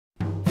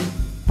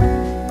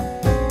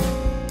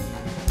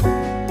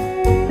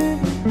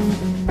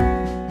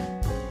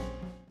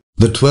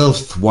The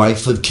 12th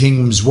wife of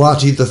King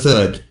Mswati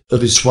III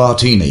of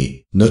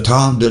Eswatini,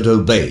 Ntanda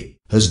Dobe,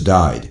 has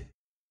died.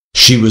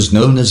 She was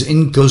known as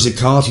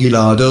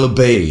Nkosikathila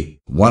Dobe,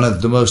 one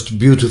of the most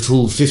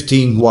beautiful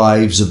 15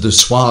 wives of the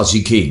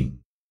Swazi king.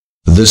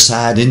 The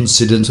sad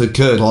incident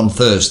occurred on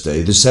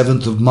Thursday, the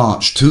 7th of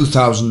March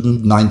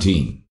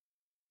 2019.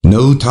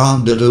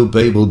 Ntanda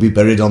Dobe will be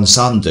buried on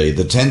Sunday,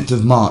 the 10th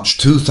of March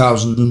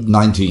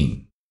 2019.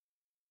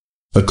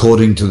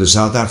 According to the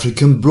South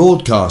African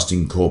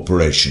Broadcasting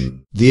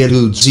Corporation, the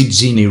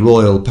Eludzini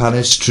Royal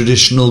Palace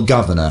traditional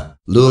governor,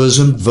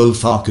 Luazimvo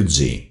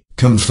Fakadzi,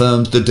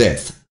 confirmed the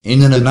death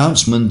in an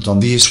announcement on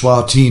the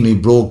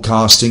Eswatini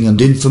Broadcasting and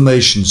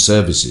Information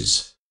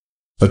Services.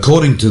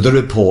 According to the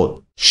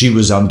report, she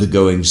was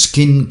undergoing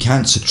skin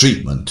cancer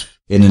treatment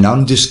in an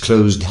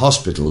undisclosed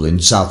hospital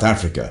in South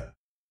Africa.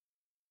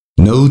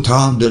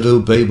 Ntanda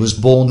Dobe was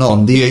born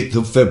on the 8th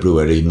of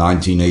February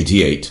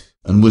 1988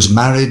 and was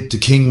married to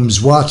King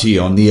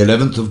Mswati on the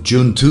 11th of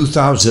June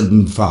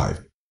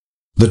 2005.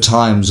 The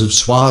Times of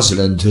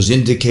Swaziland has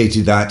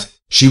indicated that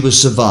she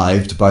was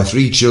survived by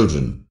 3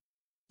 children.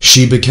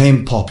 She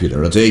became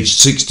popular at age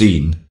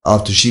 16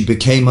 after she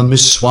became a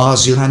Miss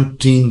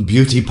Swaziland Teen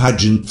Beauty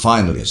Pageant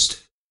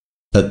finalist.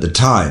 At the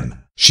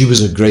time, she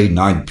was a grade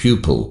 9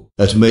 pupil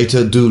at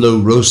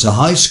Maitadulo Rosa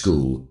High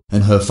School,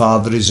 and her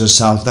father is a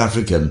South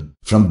African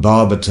from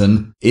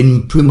Barberton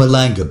in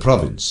Mpumalanga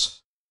province.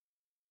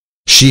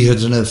 She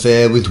had an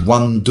affair with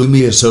one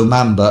Dumiso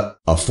Mamba,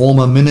 a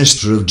former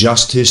Minister of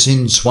Justice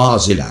in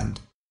Swaziland.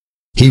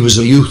 He was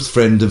a youth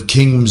friend of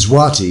King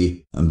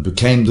Mswati and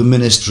became the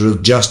Minister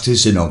of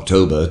Justice in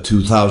October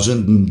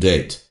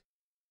 2008.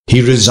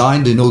 He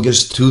resigned in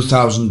August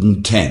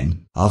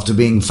 2010 after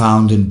being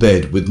found in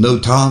bed with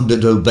Ntanda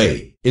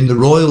Dobe in the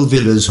Royal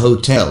Villas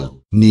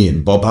Hotel, near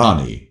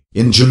Mbabane,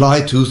 in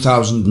July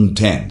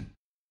 2010.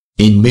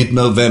 In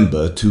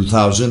mid-November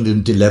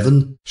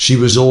 2011, she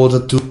was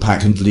ordered to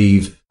pack and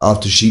leave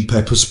after she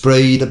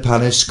pepper-sprayed a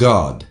palace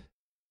guard.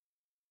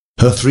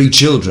 Her 3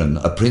 children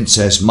are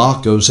Princess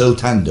Marcos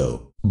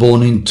Otando,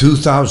 born in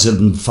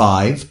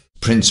 2005,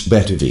 Prince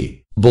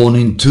Betavi, born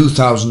in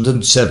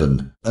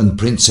 2007, and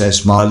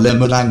Princess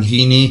Malema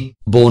Langhini,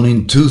 born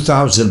in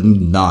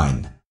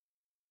 2009.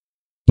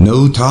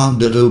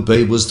 Ntanda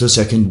Dobe was the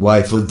second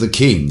wife of the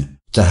king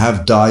to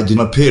have died in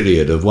a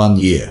period of 1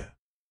 year.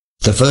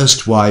 The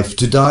first wife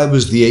to die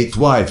was the 8th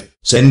wife,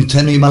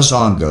 Senteni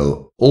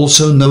Masango,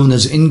 also known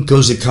as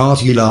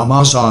Nkosikathila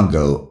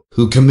Masango,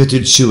 who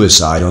committed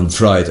suicide on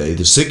Friday,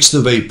 the 6th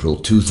of April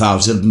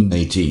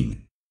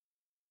 2018.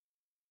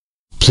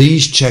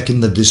 Please check in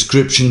the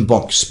description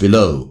box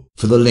below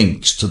for the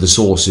links to the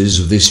sources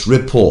of this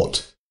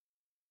report.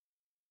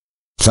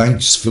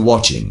 Thanks for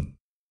watching.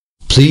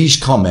 Please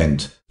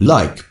comment,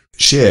 like,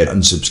 share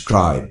and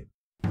subscribe.